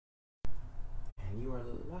you are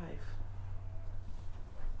the life.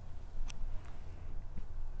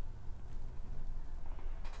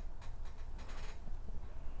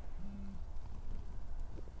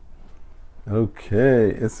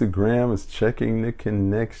 Okay, Instagram is checking the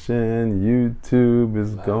connection, YouTube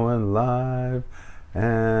is going live,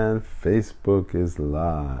 and Facebook is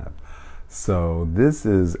live. So this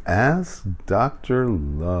is Ask Dr.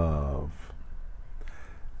 Love.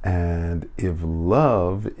 And if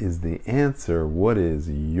love is the answer, what is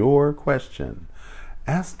your question?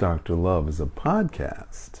 Ask Dr. Love is a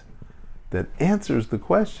podcast that answers the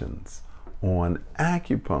questions on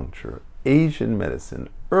acupuncture, Asian medicine,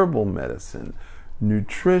 herbal medicine,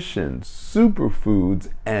 nutrition, superfoods,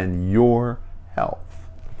 and your health.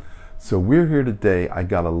 So we're here today. I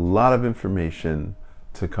got a lot of information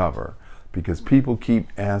to cover because people keep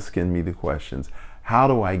asking me the questions. How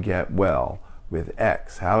do I get well with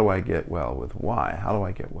X? How do I get well with Y? How do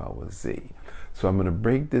I get well with Z? So I'm going to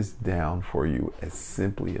break this down for you as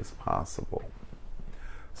simply as possible.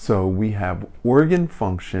 So we have organ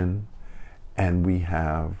function and we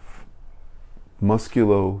have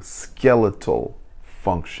musculoskeletal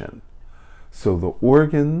function. So the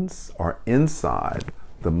organs are inside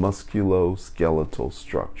the musculoskeletal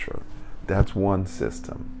structure. That's one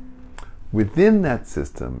system. Within that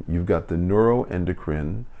system, you've got the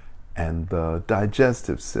neuroendocrine and the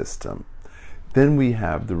digestive system. Then we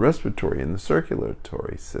have the respiratory and the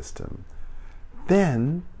circulatory system.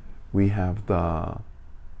 Then we have the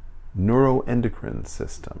neuroendocrine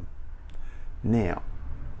system. Now,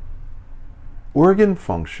 organ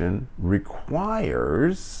function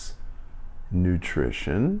requires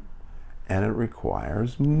nutrition and it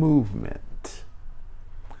requires movement.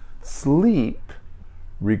 Sleep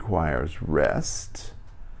requires rest,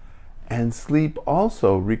 and sleep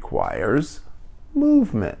also requires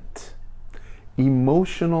movement.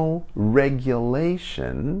 Emotional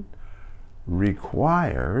regulation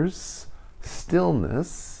requires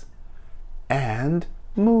stillness and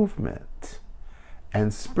movement.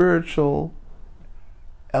 And spiritual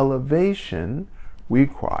elevation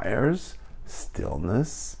requires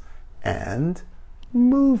stillness and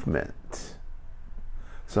movement.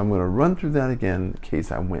 So I'm going to run through that again in case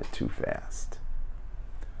I went too fast.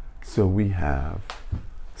 So we have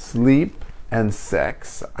sleep and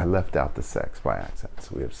sex. I left out the sex by accident.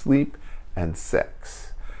 So we have sleep and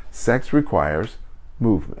sex. Sex requires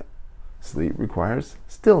movement. Sleep requires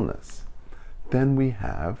stillness. Then we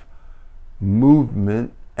have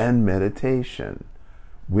movement and meditation,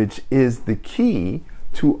 which is the key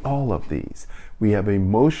to all of these. We have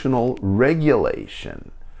emotional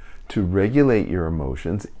regulation. To regulate your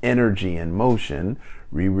emotions, energy and motion,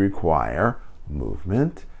 we require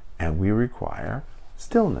movement and we require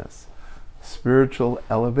stillness. Spiritual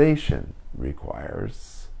elevation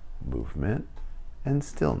requires movement and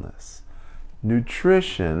stillness.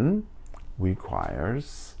 Nutrition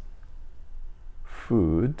requires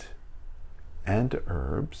food and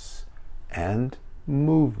herbs and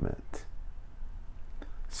movement.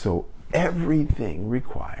 So everything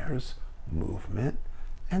requires movement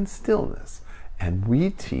and stillness. And we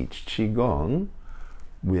teach Qigong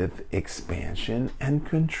with expansion and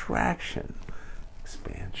contraction.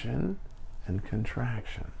 Expansion and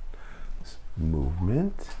contraction.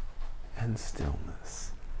 Movement and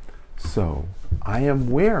stillness. So I am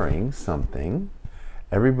wearing something.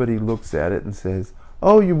 Everybody looks at it and says,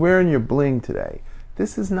 oh, you're wearing your bling today.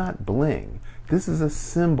 This is not bling. This is a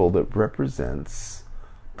symbol that represents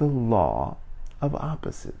the law of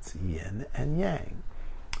opposites, yin and yang.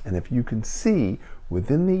 And if you can see,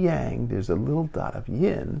 within the yang, there's a little dot of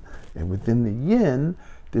yin, and within the yin,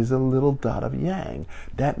 there's a little dot of yang.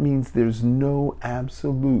 That means there's no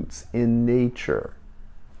absolutes in nature.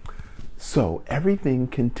 So everything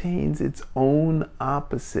contains its own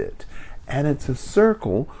opposite, and it's a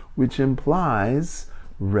circle which implies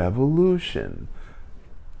revolution.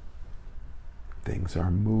 Things are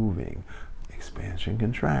moving. Expansion,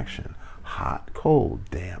 contraction, hot, cold,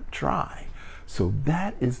 damp, dry. So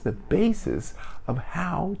that is the basis of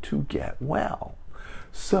how to get well.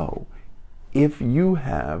 So if you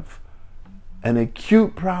have an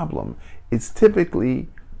acute problem, it's typically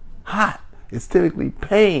hot, it's typically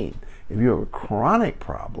pain. If you have a chronic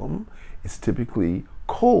problem, it's typically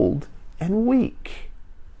cold and weak.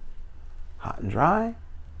 Hot and dry,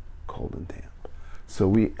 cold and damp. So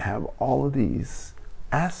we have all of these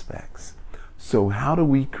aspects. So how do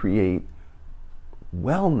we create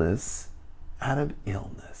wellness out of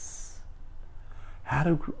illness? How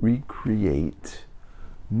do we create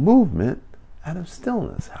movement out of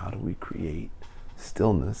stillness? How do we create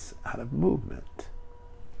stillness out of movement?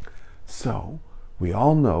 So We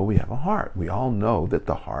all know we have a heart. We all know that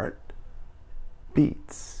the heart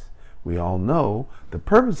beats. We all know the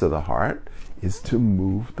purpose of the heart is to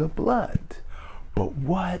move the blood. But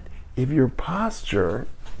what if your posture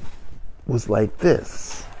was like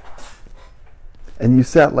this? And you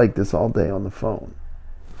sat like this all day on the phone?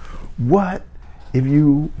 What if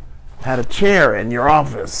you had a chair in your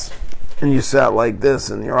office and you sat like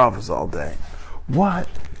this in your office all day? What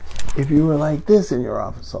if you were like this in your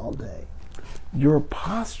office all day? Your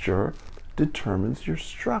posture determines your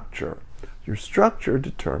structure. Your structure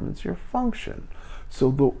determines your function. So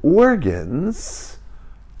the organs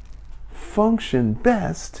function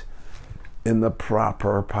best in the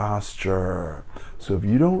proper posture. So if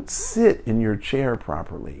you don't sit in your chair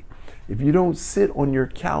properly, if you don't sit on your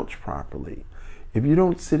couch properly, if you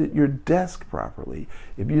don't sit at your desk properly,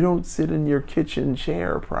 if you don't sit in your kitchen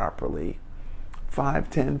chair properly, 5,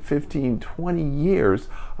 10, 15, 20 years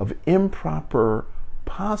of improper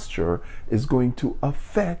posture is going to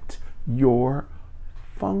affect your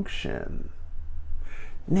function.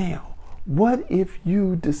 Now, what if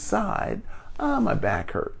you decide, my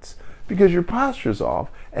back hurts, because your posture's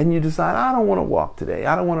off, and you decide, I don't want to walk today,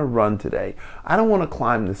 I don't want to run today, I don't want to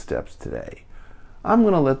climb the steps today. I'm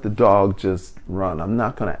going to let the dog just run. I'm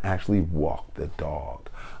not going to actually walk the dog.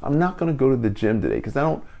 I'm not going to go to the gym today because I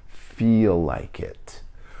don't feel like it.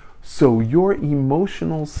 So your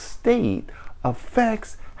emotional state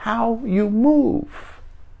affects how you move.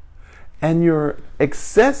 And your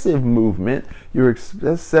excessive movement, your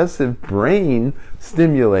excessive brain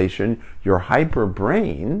stimulation, your hyper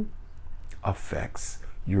brain affects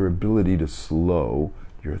your ability to slow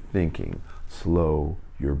your thinking, slow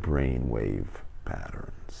your brain wave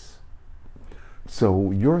patterns. So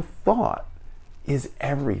your thought is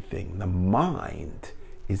everything. The mind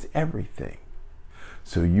is everything.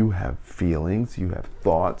 So you have feelings, you have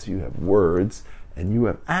thoughts, you have words, and you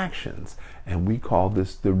have actions. And we call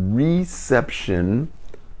this the reception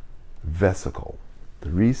vesicle.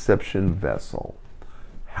 The reception vessel.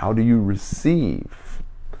 How do you receive?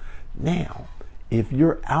 Now, if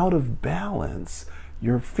you're out of balance,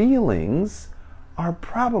 your feelings are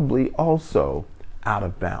probably also out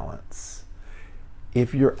of balance.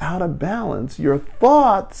 If you're out of balance, your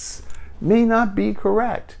thoughts may not be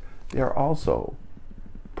correct. They're also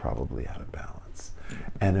probably out of balance.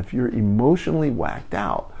 And if you're emotionally whacked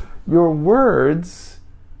out, your words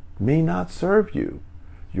may not serve you.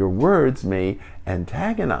 Your words may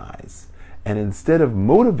antagonize. And instead of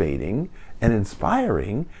motivating and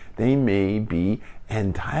inspiring, they may be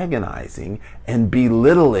antagonizing and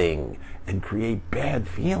belittling and create bad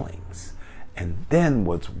feelings. And then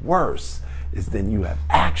what's worse is then you have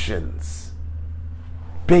actions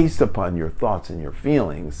based upon your thoughts and your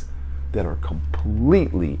feelings that are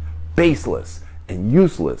completely baseless and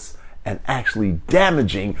useless and actually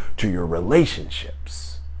damaging to your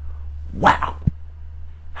relationships. Wow!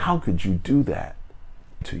 How could you do that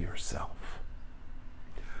to yourself?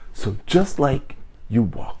 So just like you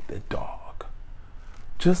walk the dog,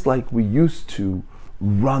 just like we used to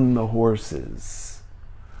run the horses,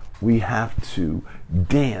 we have to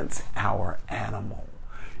dance our animal.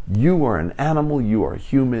 You are an animal, you are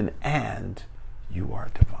human, and you are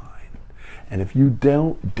divine. And if you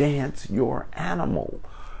don't dance your animal,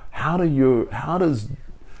 how does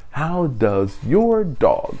your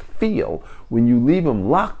dog feel when you leave him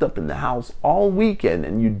locked up in the house all weekend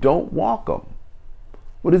and you don't walk him?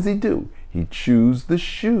 What does he do? He chews the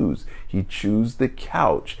shoes. He chews the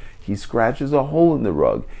couch. He scratches a hole in the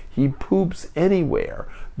rug. He poops anywhere.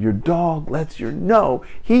 Your dog lets you know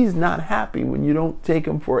he's not happy when you don't take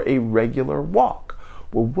him for a regular walk.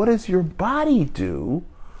 Well, what does your body do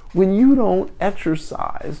when you don't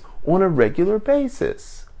exercise on a regular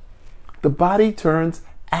basis? The body turns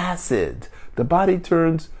acid. The body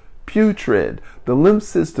turns putrid. The lymph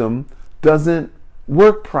system doesn't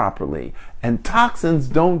work properly, and toxins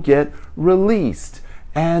don't get released,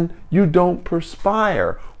 and you don't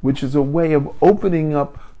perspire, which is a way of opening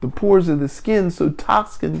up the pores of the skin so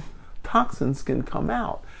toxins can come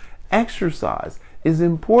out. Exercise is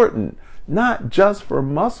important, not just for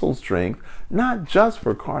muscle strength, not just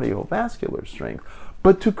for cardiovascular strength,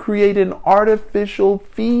 but to create an artificial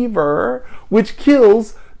fever which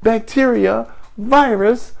kills bacteria,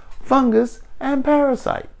 virus, fungus, and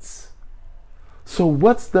parasites. So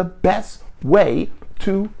what's the best way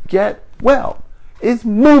to get well? It's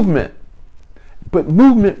movement. But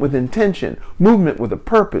movement with intention, movement with a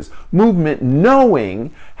purpose, movement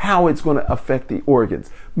knowing how it's going to affect the organs,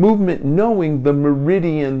 movement knowing the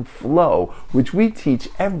meridian flow, which we teach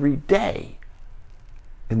every day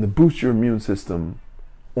in the Boost Your Immune System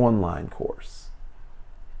online course.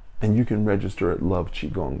 And you can register at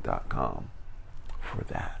loveqigong.com for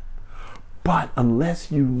that. But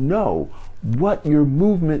unless you know what your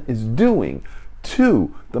movement is doing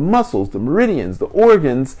to the muscles, the meridians, the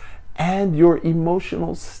organs, and your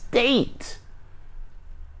emotional state,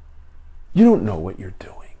 you don't know what you're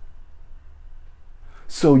doing.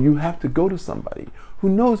 So you have to go to somebody who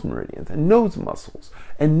knows meridians and knows muscles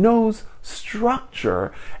and knows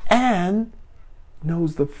structure and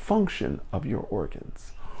knows the function of your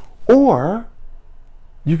organs. Or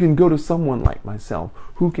you can go to someone like myself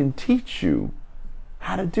who can teach you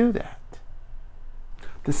how to do that.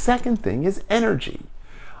 The second thing is energy.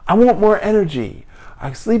 I want more energy.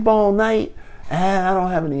 I sleep all night and I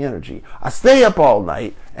don't have any energy. I stay up all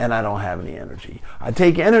night and I don't have any energy. I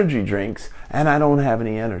take energy drinks and I don't have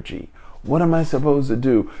any energy. What am I supposed to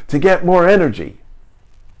do to get more energy?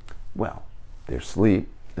 Well, there's sleep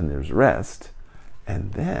and there's rest,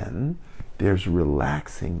 and then there's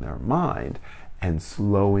relaxing their mind and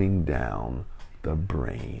slowing down the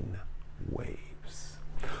brain waves.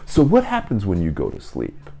 So what happens when you go to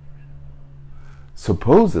sleep?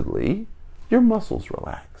 Supposedly, your muscles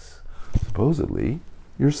relax. Supposedly,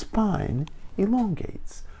 your spine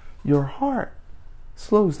elongates. Your heart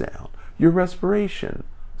slows down. Your respiration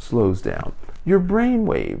slows down. Your brain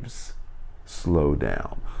waves slow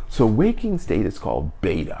down. So waking state is called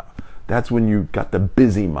beta. That's when you got the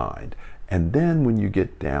busy mind. And then when you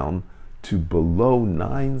get down to below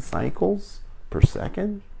 9 cycles per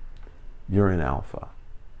second, you're in alpha.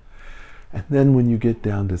 And then when you get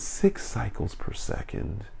down to 6 cycles per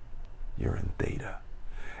second, you're in theta.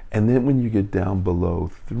 And then when you get down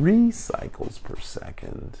below 3 cycles per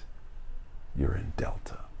second, you're in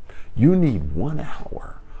delta. You need 1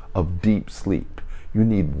 hour of deep sleep. You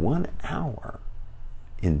need 1 hour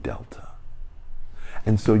in delta.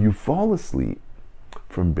 And so you fall asleep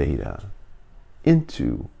from beta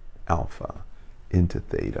into alpha, into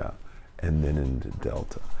theta, and then into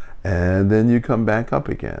delta. And then you come back up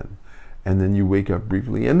again. And then you wake up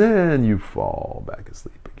briefly, and then you fall back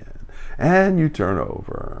asleep again. And you turn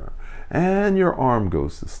over, and your arm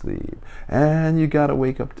goes to sleep, and you gotta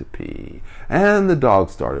wake up to pee, and the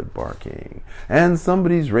dog started barking, and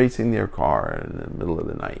somebody's racing their car in the middle of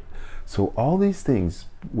the night. So all these things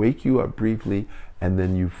wake you up briefly, and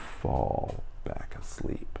then you fall back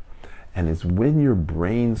asleep. And it's when your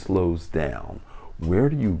brain slows down. Where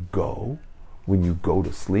do you go when you go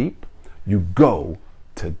to sleep? You go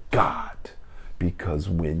to God. Because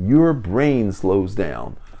when your brain slows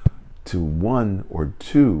down to 1 or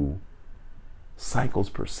 2 cycles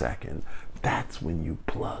per second, that's when you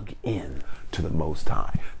plug in to the Most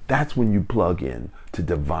High. That's when you plug in to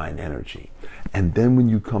divine energy. And then when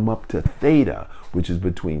you come up to theta, which is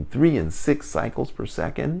between 3 and 6 cycles per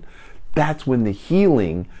second, that's when the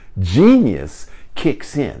healing genius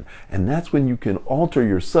kicks in. And that's when you can alter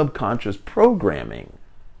your subconscious programming.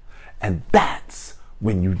 And that's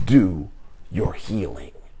when you do your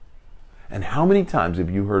healing. And how many times have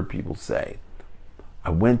you heard people say, I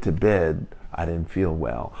went to bed, I didn't feel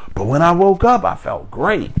well, but when I woke up, I felt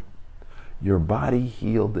great. Your body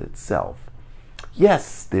healed itself.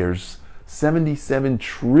 Yes, there's 77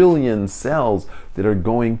 trillion cells that are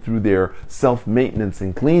going through their self-maintenance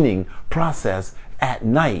and cleaning process at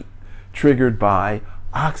night, triggered by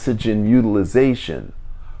oxygen utilization.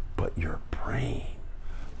 But your brain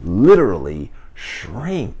literally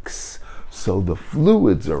shrinks so the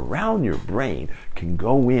fluids around your brain can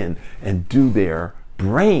go in and do their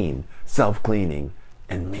brain self-cleaning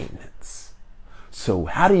and maintenance. So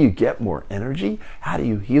how do you get more energy? How do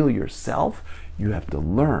you heal yourself? You have to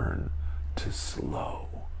learn to slow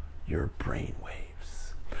your brain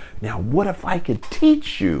waves. Now, what if I could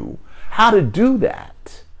teach you how to do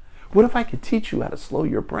that? What if I could teach you how to slow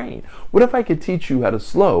your brain? What if I could teach you how to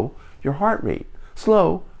slow your heart rate,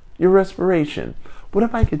 slow your respiration? What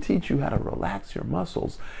if I could teach you how to relax your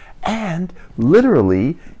muscles and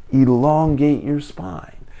literally elongate your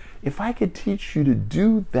spine? If I could teach you to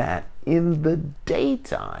do that in the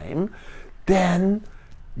daytime, then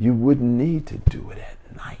you wouldn't need to do it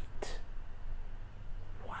at night.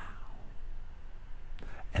 Wow.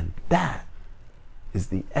 And that is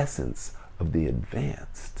the essence of the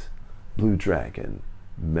advanced Blue Dragon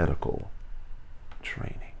medical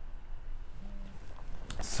training.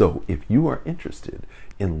 So if you are interested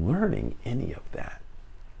in learning any of that,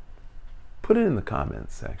 put it in the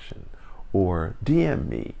comments section or DM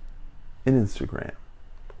me in Instagram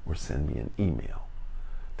or send me an email.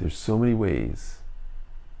 There's so many ways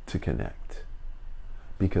to connect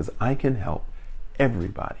because I can help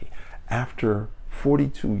everybody. After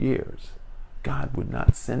 42 years, God would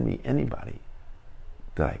not send me anybody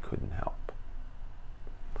that I couldn't help.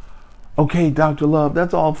 Okay, Dr. Love,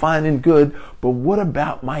 that's all fine and good, but what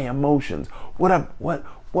about my emotions? What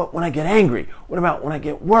when I get angry? What about when I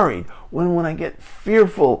get worried? When I get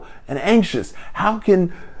fearful and anxious? How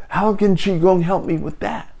can Qigong help me with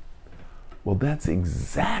that? Well, that's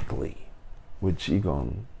exactly what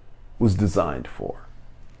Qigong was designed for.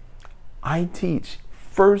 I teach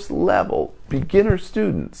first level beginner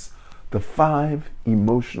students the 5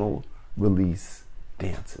 emotional release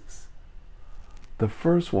dances. The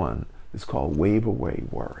first one is called Wave Away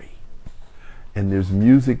Worry. And there's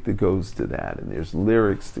music that goes to that, and there's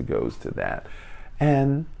lyrics that goes to that.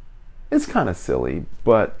 And it's kind of silly,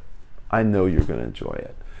 but I know you're going to enjoy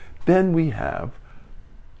it. Then we have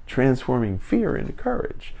Transforming Fear into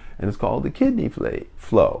Courage, and it's called the Kidney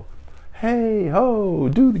Flow. Hey ho,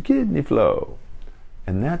 do the kidney flow.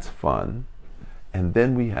 And that's fun. And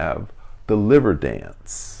then we have the Liver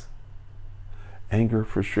Dance. Anger,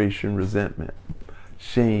 frustration, resentment,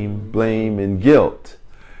 shame, blame, and guilt.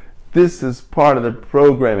 This is part of the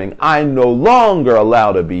programming. I'm no longer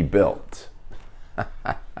allowed to be built.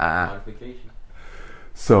 Modification.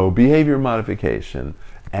 So behavior modification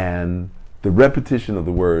and the repetition of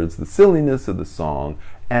the words, the silliness of the song,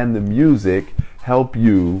 and the music help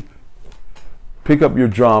you pick up your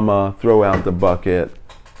drama, throw out the bucket,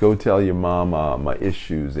 go tell your mama my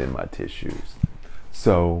issues in my tissues.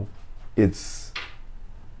 So it's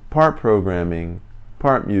part programming,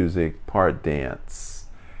 part music, part dance,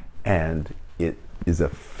 and it is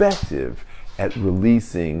effective at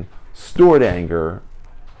releasing stored anger,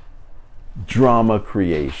 drama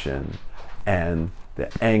creation, and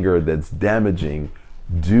the anger that's damaging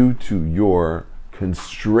due to your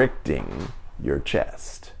constricting your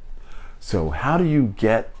chest. So how do you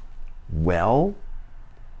get well?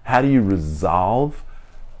 How do you resolve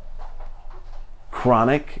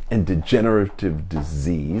chronic and degenerative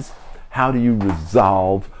disease? How do you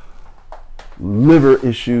resolve liver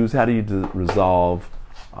issues? How do you resolve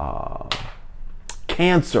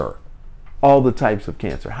cancer? All the types of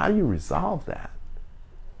cancer. How do you resolve that?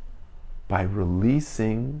 By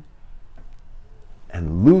releasing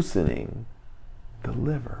and loosening the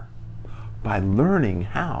liver. By learning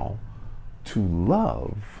how to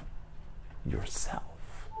love yourself.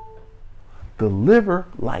 The liver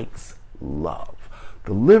likes love.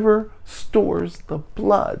 The liver stores the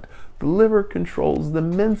blood. The liver controls the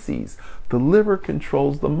menses. The liver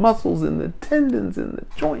controls the muscles and the tendons and the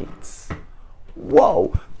joints.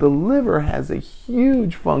 Whoa, the liver has a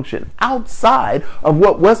huge function outside of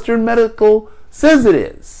what Western medical says it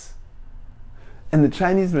is. And the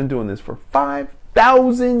Chinese have been doing this for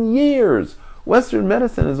 5,000 years. Western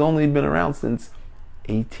medicine has only been around since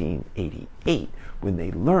 1888, when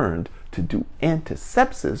they learned to do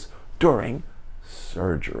antisepsis during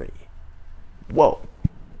surgery. Whoa.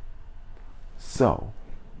 So,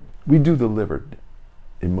 we do the liver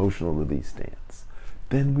emotional release dance.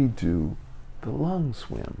 Then we do the lung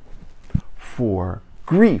swim for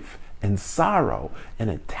grief and sorrow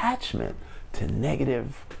and attachment to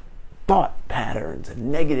negative thought patterns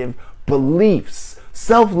and negative beliefs,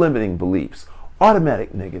 self-limiting beliefs,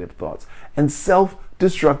 automatic negative thoughts, and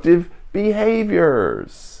self-destructive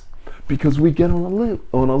behaviors. Because we get on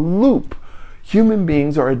a loop. Human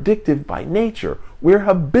beings are addictive by nature. We're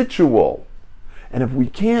habitual. And if we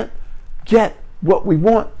can't get what we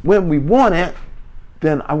want when we want it,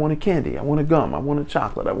 then I want a candy, I want a gum, I want a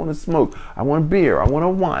chocolate, I want to smoke, I want a beer, I want a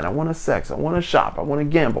wine, I want a sex, I want to shop, I want to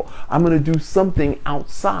gamble. I'm going to do something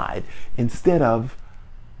outside instead of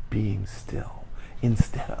being still,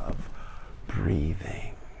 instead of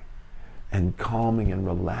breathing and calming and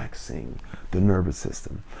relaxing the nervous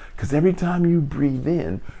system. Because every time you breathe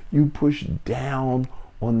in, you push down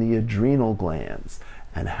on the adrenal glands.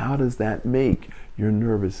 And how does that make your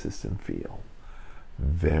nervous system feel?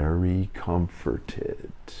 Very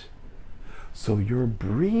comforted. So your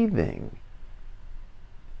breathing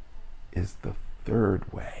is the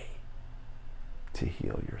third way to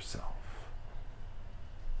heal yourself.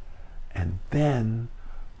 And then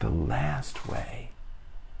the last way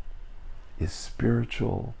is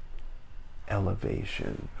spiritual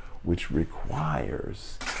elevation, which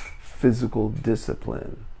requires physical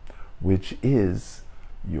discipline, which is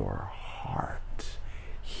your heart,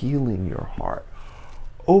 healing your heart,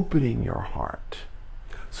 opening your heart.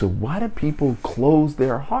 So why do people close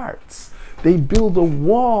their hearts? They build a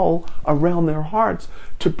wall around their hearts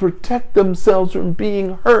to protect themselves from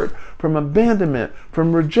being hurt, from abandonment,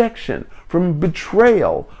 from rejection, from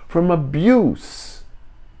betrayal, from abuse.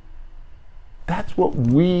 That's what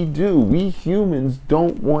we do. We humans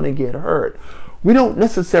don't want to get hurt. We don't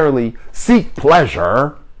necessarily seek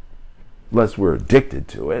pleasure, unless we're addicted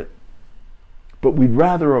to it. but we'd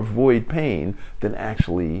rather avoid pain than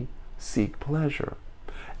actually seek pleasure.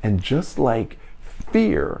 And just like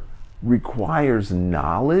fear requires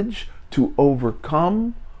knowledge to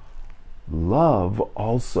overcome, love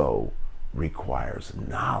also requires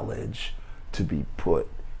knowledge to be put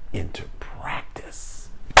into practice.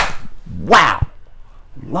 Wow!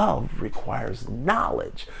 Love requires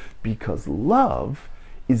knowledge, because love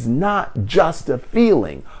is not just a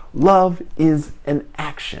feeling. Love is an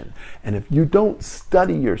action. And if you don't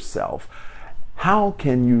study yourself, how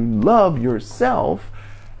can you love yourself?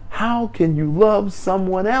 How can you love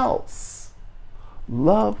someone else?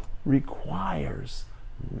 Love requires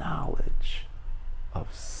knowledge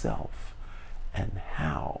of self and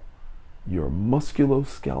how your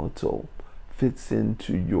musculoskeletal fits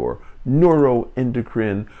into your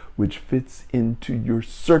neuroendocrine, which fits into your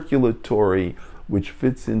circulatory, which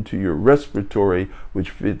fits into your respiratory,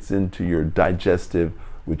 which fits into your digestive,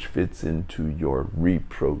 which fits into your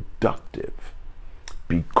reproductive.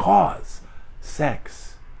 Because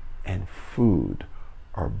sex and food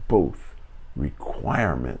are both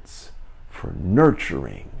requirements for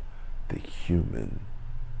nurturing the human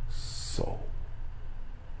soul.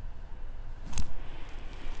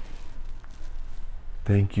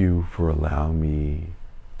 Thank you for allowing me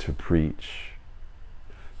to preach.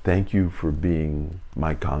 Thank you for being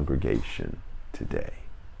my congregation today.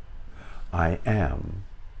 I am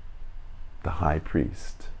the high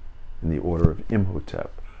priest in the order of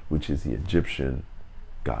Imhotep, which is the Egyptian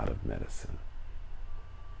god of medicine.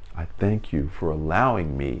 I thank you for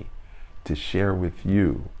allowing me to share with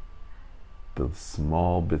you the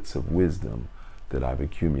small bits of wisdom that I've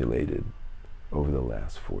accumulated over the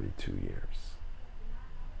last 42 years.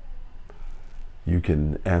 You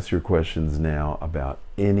can ask your questions now about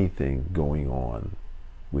anything going on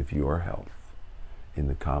with your health in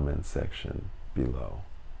the comments section below.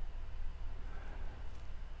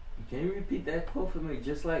 Can you repeat that quote for me?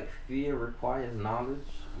 Just like fear requires knowledge,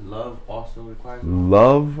 love also requires knowledge.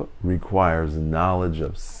 Love requires knowledge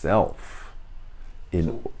of self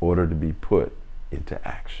in order to be put into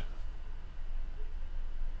action.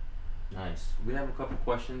 Nice. We have a couple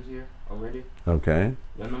questions here already. Okay.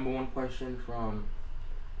 The number one question from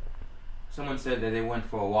someone said that they went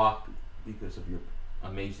for a walk because of your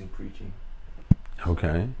amazing preaching.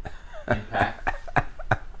 Okay. Impact.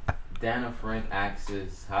 Dana Frank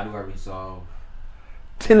asks, how do I resolve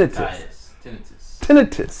tinnitus?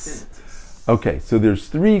 Tinnitus. Okay, so there's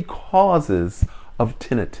 3 causes of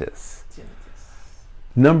tinnitus.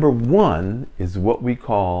 Number 1 is what we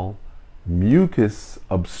call mucus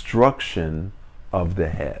obstruction of the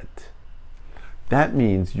head. That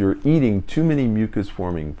means you're eating too many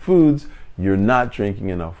mucus-forming foods, you're not drinking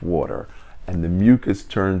enough water, and the mucus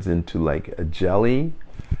turns into like a jelly,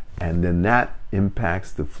 and then that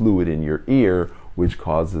impacts the fluid in your ear, which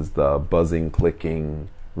causes the buzzing, clicking,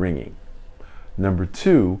 ringing. Number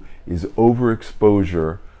 2 is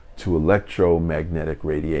overexposure to electromagnetic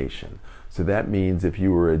radiation. So that means if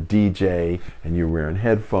you were a DJ and you're wearing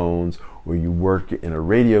headphones, or you work in a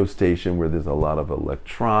radio station where there's a lot of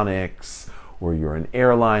electronics, or you're an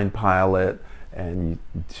airline pilot and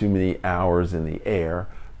too many hours in the air,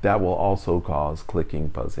 that will also cause clicking,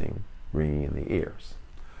 buzzing, ringing in the ears.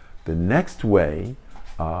 The next way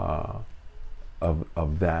of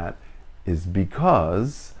that is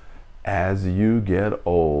because as you get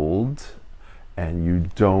old and you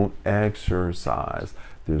don't exercise,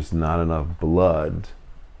 there's not enough blood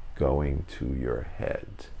going to your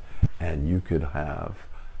head. And you could have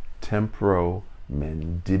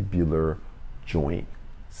temporomandibular joint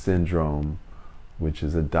syndrome, which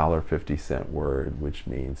is a $1.50 word, which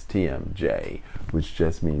means TMJ, which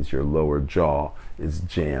just means your lower jaw is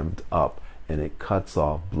jammed up and it cuts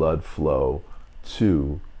off blood flow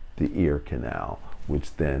to the ear canal,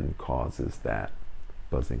 which then causes that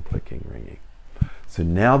buzzing, clicking, ringing. So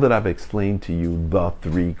now that I've explained to you the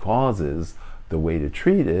 3 causes, the way to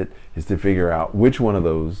treat it is to figure out which one of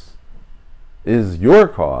those is your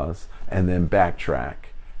cause and then backtrack,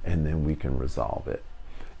 and then we can resolve it.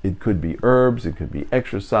 It could be herbs, it could be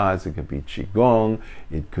exercise, it could be Qigong,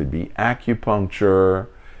 it could be acupuncture,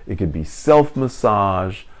 it could be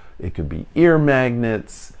self-massage, it could be ear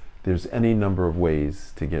magnets. There's any number of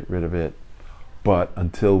ways to get rid of it. But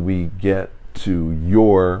until we get to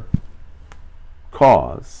your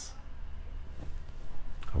cause,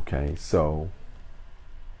 okay, so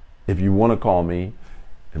if you want to call me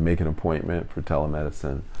and make an appointment for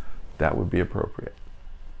telemedicine, that would be appropriate.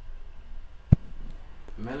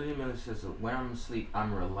 Melody Miller says, when I'm asleep,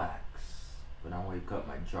 I'm relaxed. When I wake up,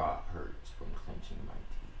 my jaw hurts from clenching my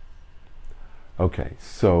teeth. Okay,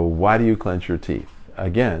 so why do you clench your teeth?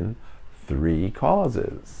 Again, 3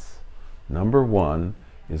 causes. Number 1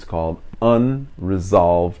 is called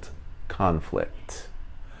unresolved conflict.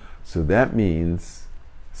 So that means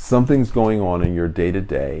something's going on in your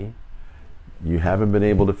day-to-day. You haven't been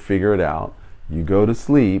able to figure it out. You go to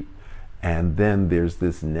sleep, and then there's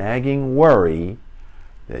this nagging worry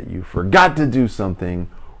that you forgot to do something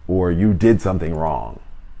or you did something wrong.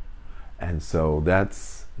 And so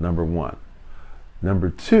that's number 1. Number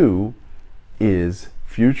 2 is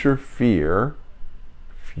future fear,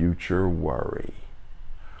 future worry.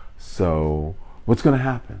 So what's going to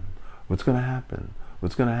happen? What's going to happen?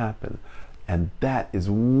 What's going to happen? And that is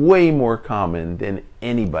way more common than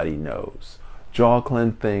anybody knows. Jaw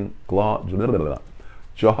clenching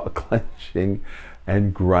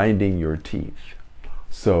and grinding your teeth.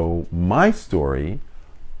 So my story,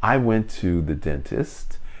 I went to the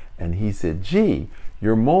dentist and he said, gee,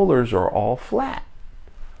 your molars are all flat.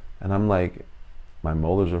 And I'm like, my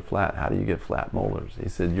molars are flat. How do you get flat molars? He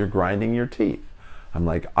said, you're grinding your teeth. I'm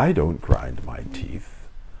like, I don't grind my teeth.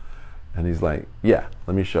 And he's like, yeah,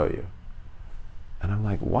 let me show you. And I'm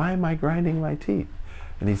like, why am I grinding my teeth?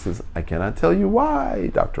 And he says, I cannot tell you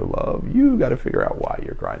why, Dr. Love. You got to figure out why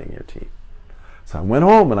you're grinding your teeth. So I went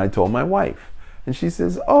home and I told my wife. And she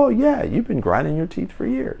says, oh yeah, you've been grinding your teeth for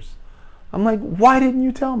years. I'm like, why didn't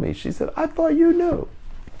you tell me? She said, I thought you knew.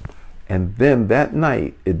 And then that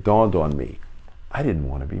night, it dawned on me, I didn't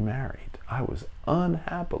want to be married. I was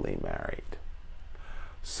unhappily married.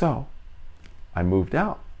 So I moved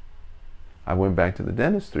out. I went back to the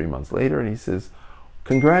dentist 3 months later and he says,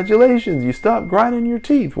 congratulations, you stopped grinding your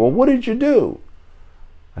teeth. Well, what did you do?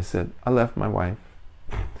 I said, I left my wife.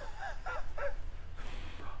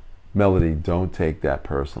 Melody, don't take that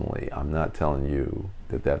personally. I'm not telling you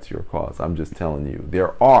that that's your cause. I'm just telling you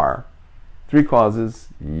there are 3 causes.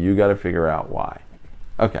 You got to figure out why.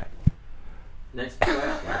 Okay. Next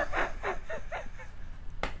question.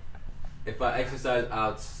 If I exercise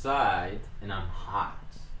outside and I'm hot,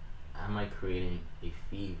 am I creating a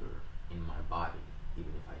fever in my body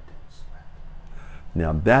even if I don't sweat?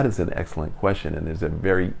 Now that is an excellent question, and there's a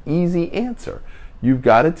very easy answer. You've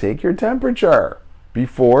got to take your temperature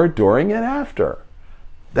before, during, and after.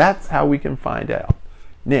 That's how we can find out.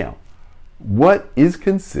 Now, what is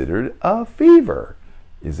considered a fever?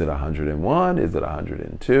 Is it 101? Is it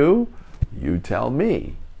 102? You tell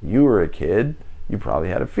me. You were a kid. You probably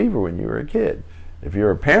had a fever when you were a kid. If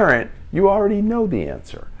you're a parent, you already know the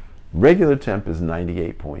answer. Regular temp is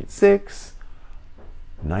 98.6.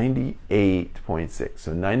 98.6.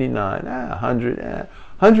 So 99, 100,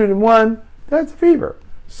 101, that's a fever.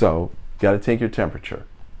 So got to take your temperature.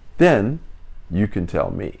 Then you can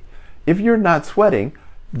tell me. If you're not sweating,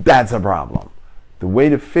 that's a problem. The way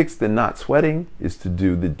to fix the not sweating is to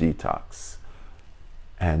do the detox.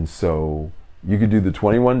 And so you could do the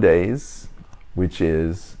 21 days, which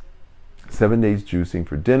is 7 days juicing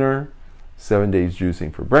for dinner, 7 days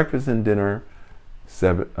juicing for breakfast and dinner,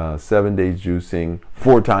 7 days juicing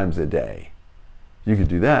 4 times a day. You could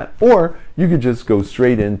do that. Or you could just go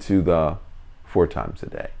straight into the 4 times a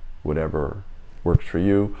day, whatever works for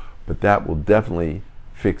you. But that will definitely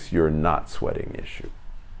fix your not sweating issue.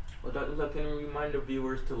 Well, Dr. Love, can you remind the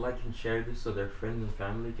viewers to like and share this so their friends and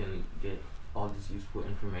family can get all this useful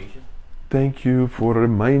information? Thank you for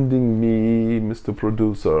reminding me, Mr.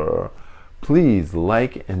 Producer. Please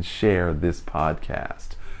like and share this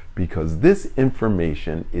podcast because this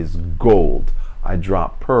information is gold. I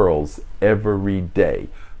drop pearls every day.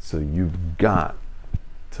 So you've got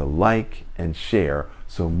to like and share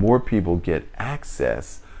so more people get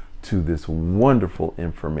access to this wonderful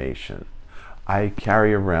information. I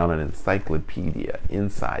carry around an encyclopedia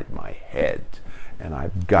inside my head and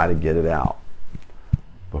I've got to get it out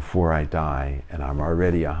before I die, and I'm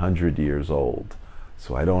already 100 years old,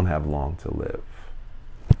 so I don't have long to live.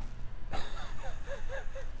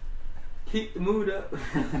 Keep the mood up.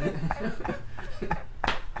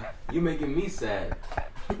 You're making me sad.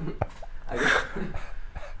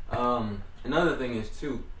 Another thing is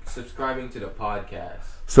too, subscribing to the podcast.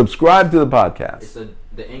 Subscribe to the podcast. It's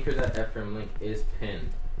the anchor.fm link is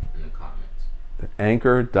pinned in the comments. The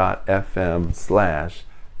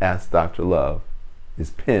anchor.fm/AskDrLove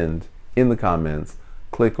is pinned in the comments.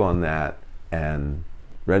 Click on that and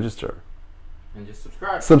register. And just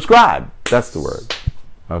subscribe. Subscribe. That's the word.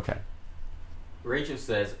 Okay. Rachel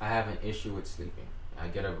says, I have an issue with sleeping. I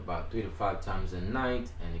get up about 3 to 5 times a night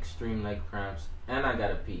and extreme leg cramps, and I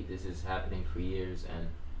gotta pee. This is happening for years, and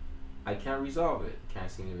I can't resolve it. Can't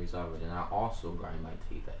seem to resolve it. And I also grind my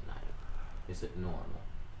teeth at night. Is it normal?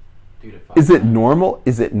 3 to 5 Is it normal?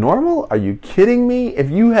 Is it normal? Are you kidding me? If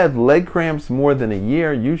you had leg cramps more than a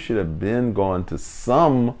year, you should have been gone to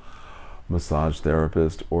some massage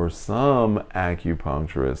therapist or some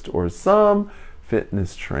acupuncturist or some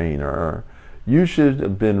fitness trainer. You should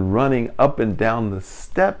have been running up and down the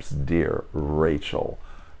steps, dear Rachel.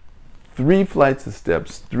 3 flights of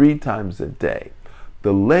steps 3 times a day.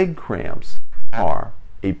 The leg cramps are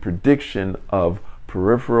a prediction of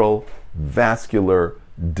peripheral vascular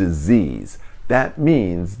disease. That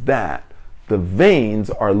means that the veins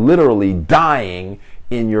are literally dying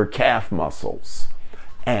in your calf muscles.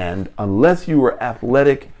 And unless you were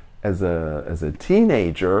athletic as a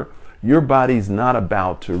teenager, your body's not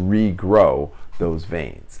about to regrow those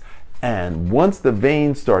veins. And once the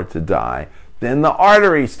veins start to die, then the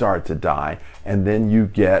arteries start to die, and then you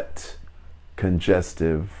get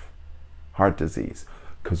congestive heart disease.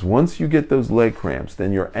 Because once you get those leg cramps,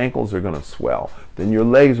 then your ankles are going to swell, then your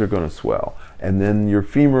legs are going to swell, and then your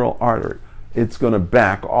femoral artery, it's going to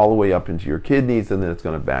back all the way up into your kidneys, and then it's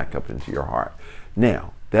going to back up into your heart.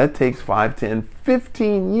 Now, that takes 5, 10,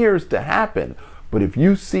 15 years to happen. But if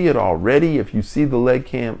you see it already, if you see the leg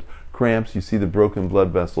cramps, you see the broken blood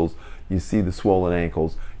vessels, you see the swollen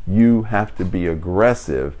ankles, you have to be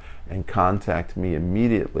aggressive and contact me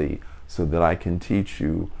immediately so that I can teach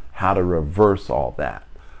you how to reverse all that.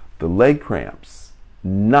 The leg cramps,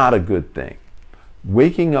 not a good thing.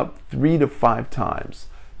 Waking up 3 to 5 times,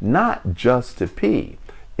 not just to pee.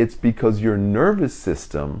 It's because your nervous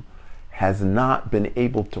system has not been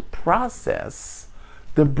able to process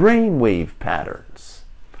the brainwave patterns.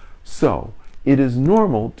 So it is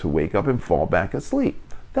normal to wake up and fall back asleep.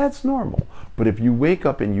 That's normal. But if you wake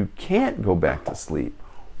up and you can't go back to sleep,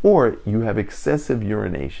 or you have excessive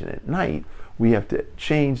urination at night, we have to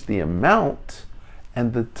change the amount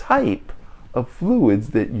and the type of fluids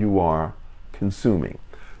that you are consuming.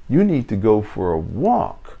 You need to go for a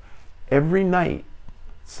walk every night,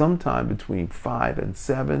 sometime between 5 and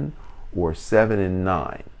 7 or 7 and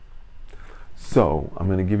 9. So I'm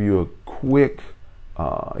going to give you a quick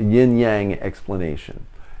yin-yang explanation.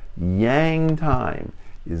 Yang time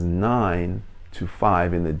is 9 to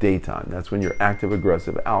 5 in the daytime. That's when you're active,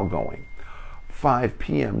 aggressive, outgoing. 5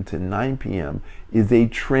 p.m. to 9 p.m. is a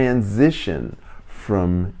transition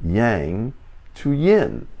from yang to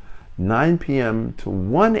yin. 9 p.m. to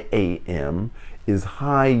 1 a.m. is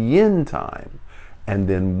high yin time. And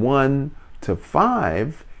then 1 to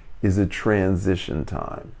 5 is a transition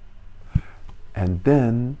time. And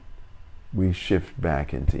then we shift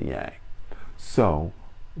back into yang. So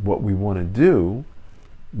what we want to do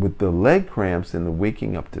with the leg cramps and the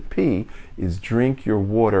waking up to pee is drink your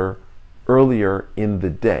water earlier in the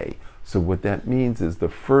day. So what that means is the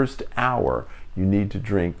first hour you need to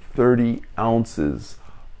drink 30 ounces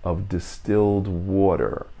of distilled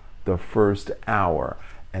water the first hour,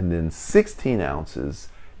 and then 16 ounces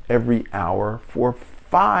every hour for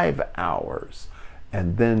 5 hours.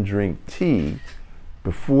 And then drink tea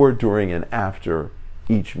before, during, and after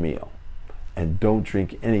each meal. And don't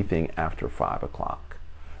drink anything after 5 o'clock.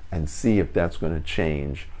 And see if that's going to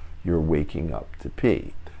change your waking up to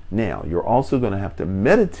pee. Now, you're also going to have to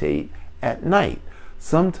meditate at night,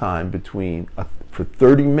 sometime between, for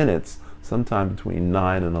 30 minutes, sometime between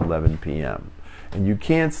 9 and 11 p.m. And you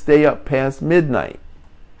can't stay up past midnight.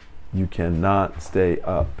 You cannot stay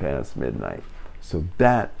up past midnight. So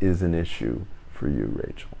that is an issue for you,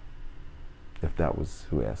 Rachel. If that was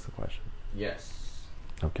who asked the question. Yes.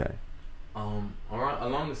 Okay. Along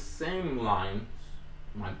the same lines,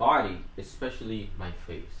 my body, especially my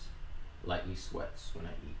face, lightly sweats when I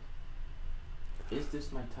eat. Is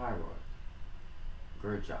this my thyroid?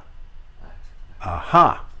 Good job.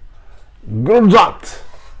 Aha. Good job.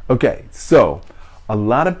 Okay, so a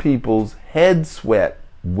lot of people's head sweat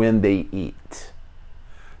when they eat.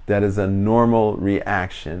 That is a normal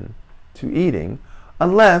reaction to eating,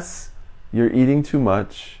 unless you're eating too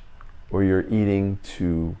much or you're eating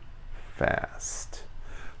too fast.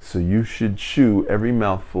 So you should chew every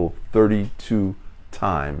mouthful 32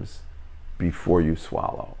 times before you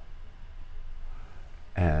swallow.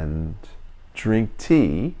 And drink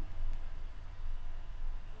tea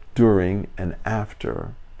during and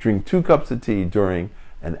after. Drink 2 cups of tea during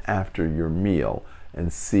and after your meal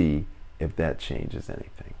and see if that changes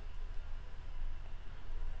anything.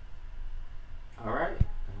 All right.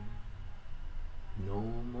 No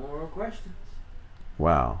more questions.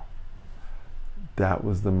 Wow. That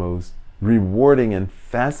was the most rewarding and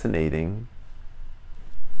fascinating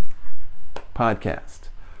podcast.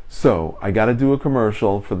 So I got to do a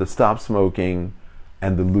commercial for the stop smoking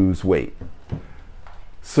and the lose weight.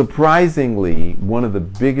 Surprisingly, one of the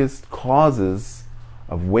biggest causes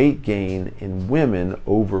of weight gain in women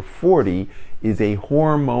over 40 is a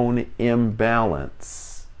hormone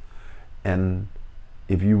imbalance. And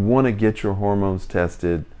If you want to get your hormones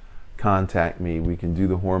tested, contact me. We can do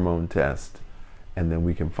the hormone test, and then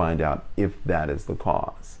we can find out if that is the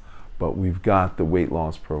cause. But we've got the weight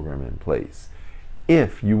loss program in place.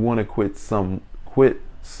 If you want to quit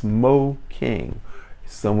smoking,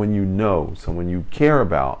 someone you know, someone you care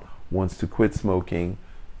about wants to quit smoking,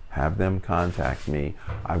 have them contact me.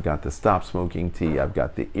 I've got the stop smoking tea, I've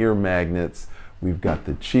got the ear magnets, we've got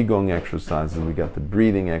the Qigong exercises, we've got the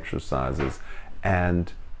breathing exercises,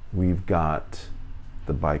 and we've got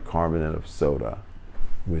the bicarbonate of soda,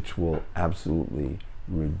 which will absolutely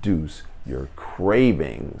reduce your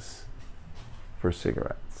cravings for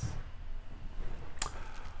cigarettes.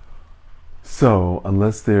 So,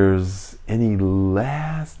 unless there's any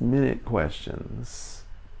last minute questions,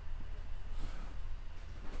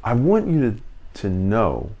 I want you to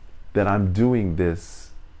know that I'm doing this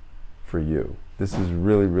for you. This is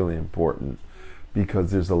really, really important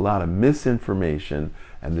because there's a lot of misinformation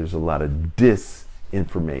and there's a lot of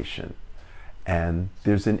disinformation. And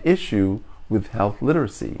there's an issue with health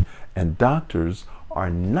literacy, and doctors are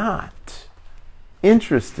not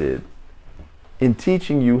interested in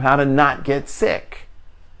teaching you how to not get sick.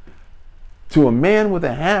 To a man with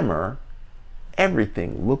a hammer,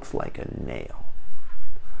 everything looks like a nail.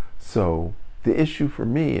 So the issue for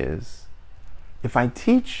me is, if I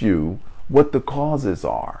teach you what the causes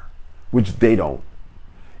are, which they don't,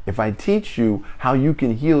 if I teach you how you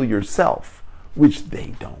can heal yourself, which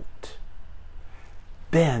they don't,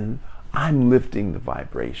 then I'm lifting the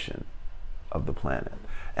vibration of the planet.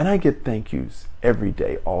 And I get thank yous every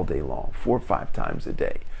day, all day long, 4 or 5 times a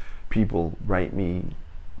day. People write me,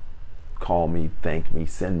 call me, thank me,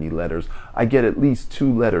 send me letters. I get at least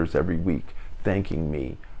 2 letters every week thanking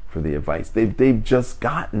me for the advice they've just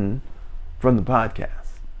gotten from the podcast.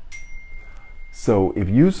 So if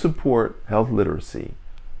you support health literacy,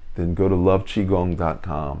 then go to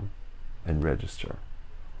loveqigong.com and register.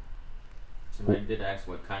 Somebody did ask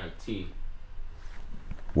what kind of tea.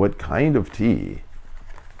 What kind of tea?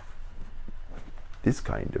 This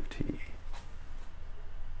kind of tea.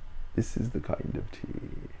 This is the kind of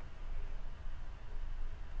tea.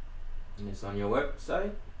 And it's on your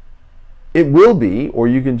website? It will be, or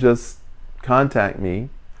you can just contact me.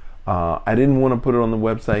 I didn't want to put it on the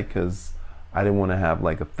website because I didn't want to have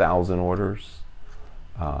like 1,000 orders,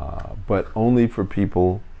 but only for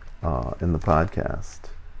people in the podcast.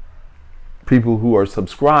 People who are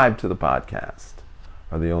subscribed to the podcast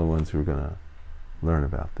are the only ones who are going to learn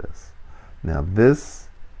about this. Now this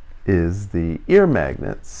is the ear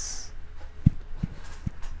magnets,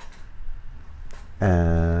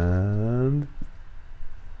 and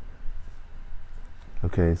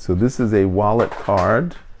okay, so this is a wallet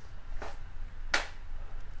card,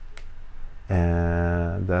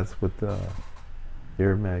 and that's what the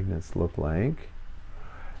ear magnets look like.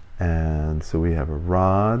 And so we have a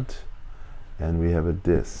rod and we have a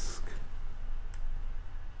disc.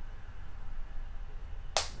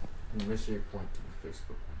 And make sure you point to the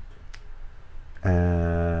Facebook one too.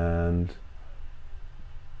 And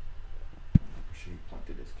Make sure you point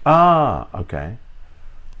to this. okay.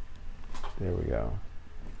 There we go.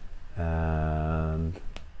 And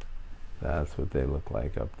that's what they look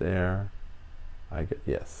like up there.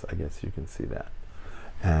 Yes, I guess you can see that.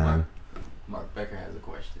 And Mark Becker has a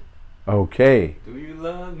question. okay. Do you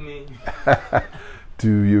love me?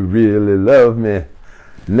 Do you really love me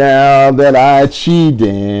now that I Qi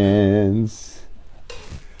dance?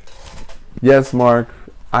 Yes, Mark,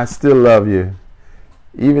 I still love you,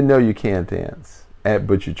 even though you can't dance,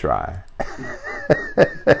 but you try.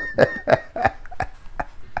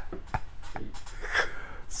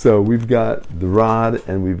 So we've got the rod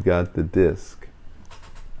and we've got the disc.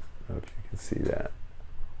 I don't know if you can see that.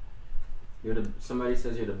 Somebody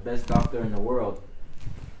says you're the best doctor in the world.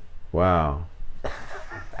 Wow.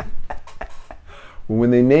 When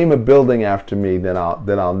they name a building after me, then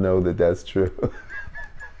I'll know that that's true.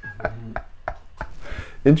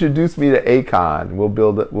 Introduce me to Akon. We'll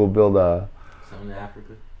build a. Something in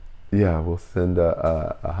Africa. Yeah, we'll send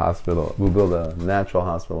a hospital. We'll build a natural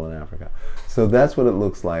hospital in Africa. So that's what it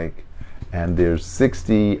looks like. And there's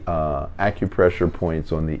 60 acupressure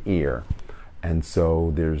points on the ear. And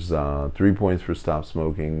so there's 3 points for stop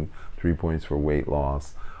smoking, 3 points for weight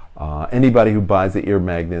loss. Anybody who buys the ear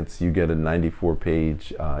magnets, you get a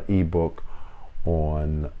 94-page ebook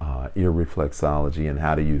on ear reflexology and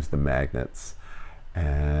how to use the magnets.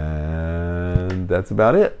 And that's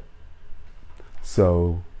about it.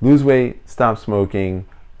 So lose weight, stop smoking,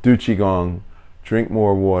 do Qigong, drink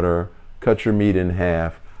more water, cut your meat in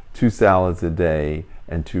half, 2 salads a day,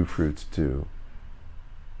 and 2 fruits too.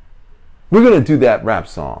 We're going to do that rap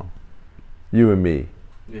song, you and me.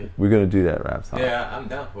 Yeah. We're going to do that, Raps. Huh? Yeah, I'm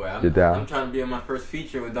down for it. You're down? I'm trying to be on my first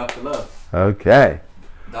feature with Dr. Love. Okay.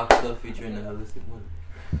 Dr. Love featuring the Holistic Woman.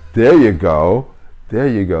 There you go. There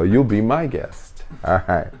you go. You'll be my guest. All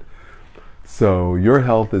right. So your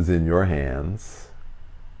health is in your hands.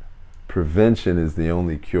 Prevention is the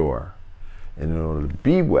only cure. And in order to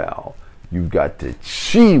be well, you've got to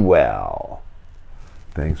Qi well.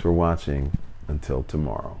 Thanks for watching. Until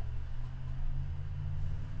tomorrow.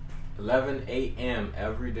 11 a.m.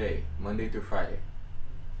 every day, Monday through Friday.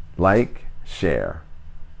 Like, share.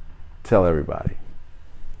 Tell everybody.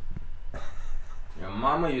 Your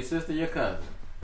mama, your sister, your cousin.